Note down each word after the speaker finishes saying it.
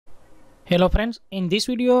Hello friends, in this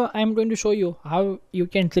video I am going to show you how you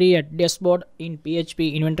can create dashboard in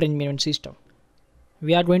PHP Inventory Management System.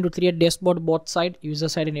 We are going to create dashboard both side, user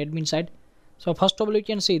side and admin side. So first of all, you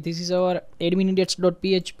can see this is our admin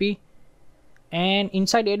index.php, and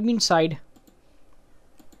inside admin side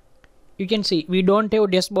you can see we don't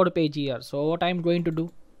have dashboard page here. So what I am going to do,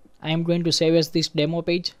 I am going to save as this demo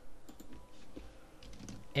page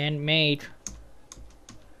and make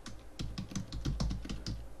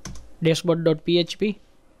dashboard.php,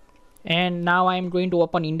 and now I am going to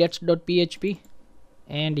open index.php,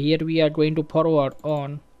 and here we are going to forward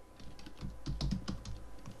on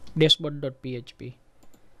dashboard.php.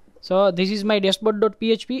 So this is my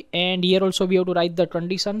dashboard.php, and here also we have to write the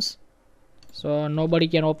conditions, so nobody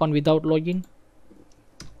can open without login.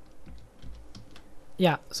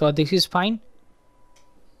 Yeah, so this is fine.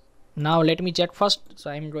 Now let me check first. So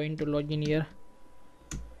I am going to log in here,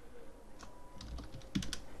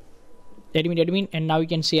 admin, and now you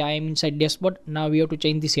can see I am inside dashboard. Now we have to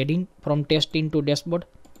change this heading from testing to dashboard.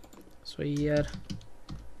 So here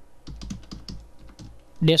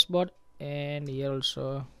dashboard, and here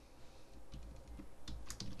also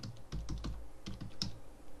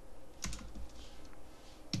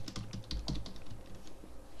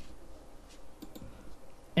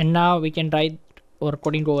and now we can write our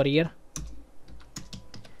coding over here.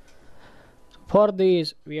 For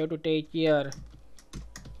this we have to take here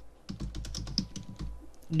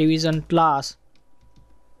division class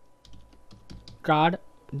card,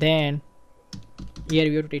 then here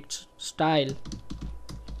we have to take style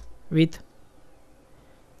with,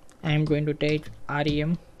 I am going to take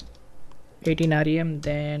rem 18 rem,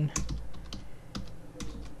 then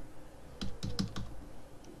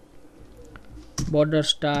border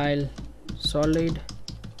style solid,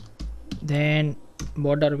 then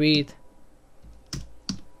border width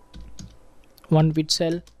 1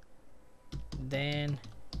 pixel, then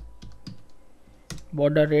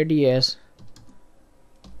border radius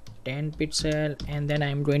 10 pixel, and then I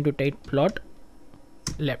am going to take plot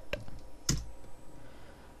left.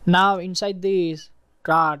 Now inside this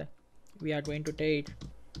card we are going to take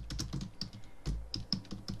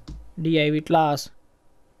div class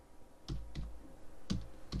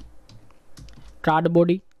card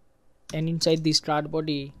body, and inside this card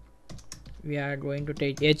body we are going to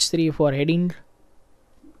take h3 for heading,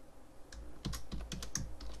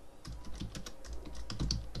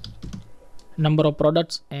 number of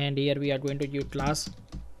products, and here we are going to give class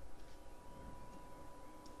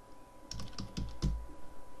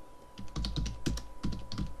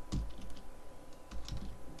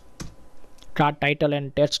card title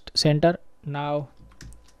and text center. Now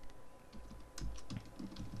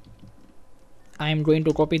I am going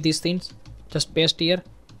to copy these things, just paste here.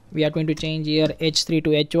 We are going to change here h3 to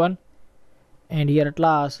h1, and here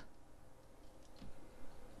class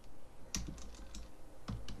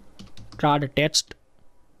card text,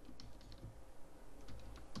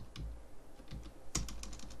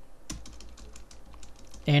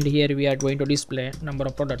 and here we are going to display number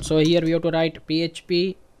of products. So here we have to write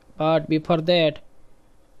PHP, but before that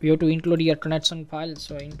we have to include here connection file.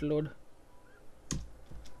 So include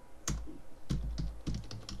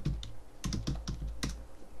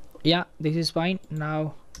yeah, this is fine.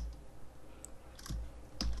 Now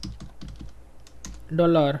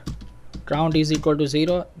dollar count is equal to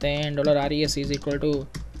 0, then $res is equal to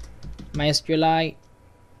Mysql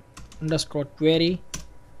underscore query,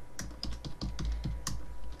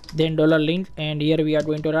 then $link, and here we are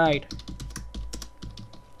going to write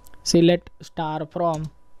select star from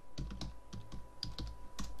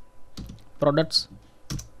products,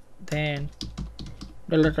 then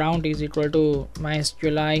 $count is equal to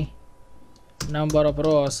Mysql number of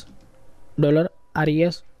rows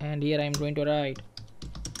 $res, and here I am going to write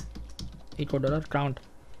equal $count,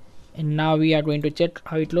 and now we are going to check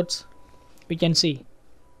how it looks. We can see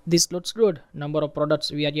this looks good, number of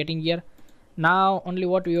products we are getting here. Now only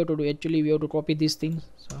what we have to do, actually we have to copy these things.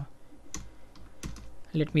 So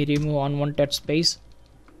let me remove unwanted space.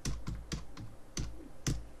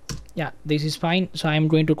 Yeah, this is fine. So I am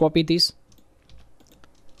going to copy this,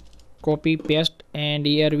 copy paste, and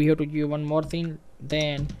here we have to give one more thing,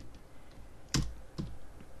 then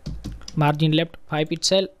margin left 5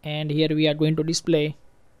 pixel, and here we are going to display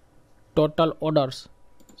total orders.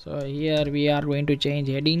 So here we are going to change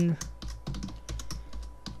heading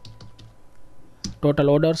total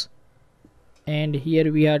orders, and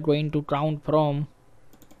here we are going to count from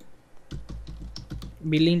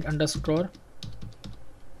billing underscore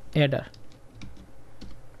header.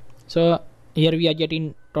 So here we are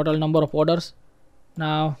getting total number of orders.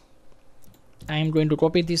 Now I am going to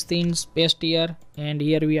copy these things, paste here, and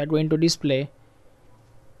here we are going to display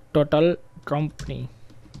total company,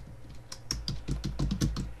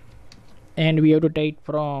 and we have to take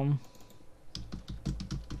from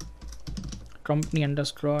company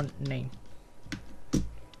underscore name.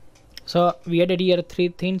 So we added here 3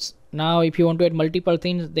 things. Now if you want to add multiple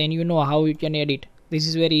things, then you know how you can add it. This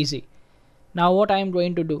is very easy. Now what I am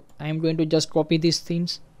going to do, I am going to just copy these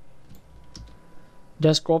things,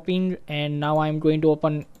 just copying, and now I am going to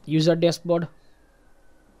open user dashboard,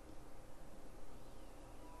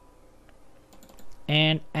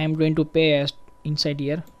 and I am going to paste inside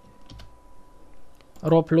here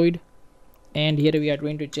raw fluid, and here we are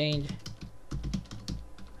going to change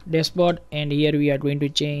dashboard, and here we are going to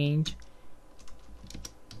change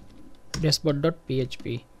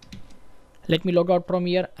dashboard.php. Let me log out from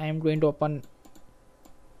here. I am going to open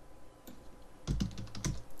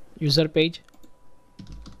user page.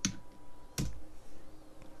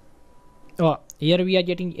 Oh, here we are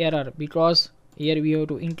getting error because here we have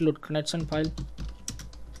to include connection file,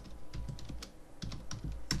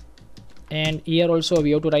 and here also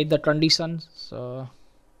we have to write the conditions. So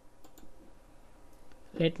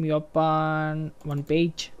let me open one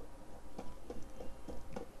page.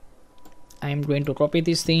 I am going to copy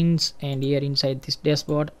these things, and here inside this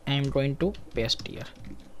dashboard I am going to paste here.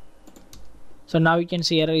 So now you can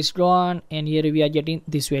see error is gone, and here we are getting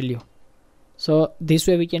this value. So this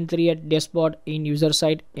way we can create dashboard in user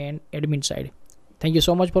side and admin side. Thank you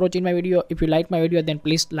so much for watching my video. If you like my video, then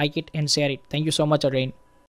please like it and share it. Thank you so much again.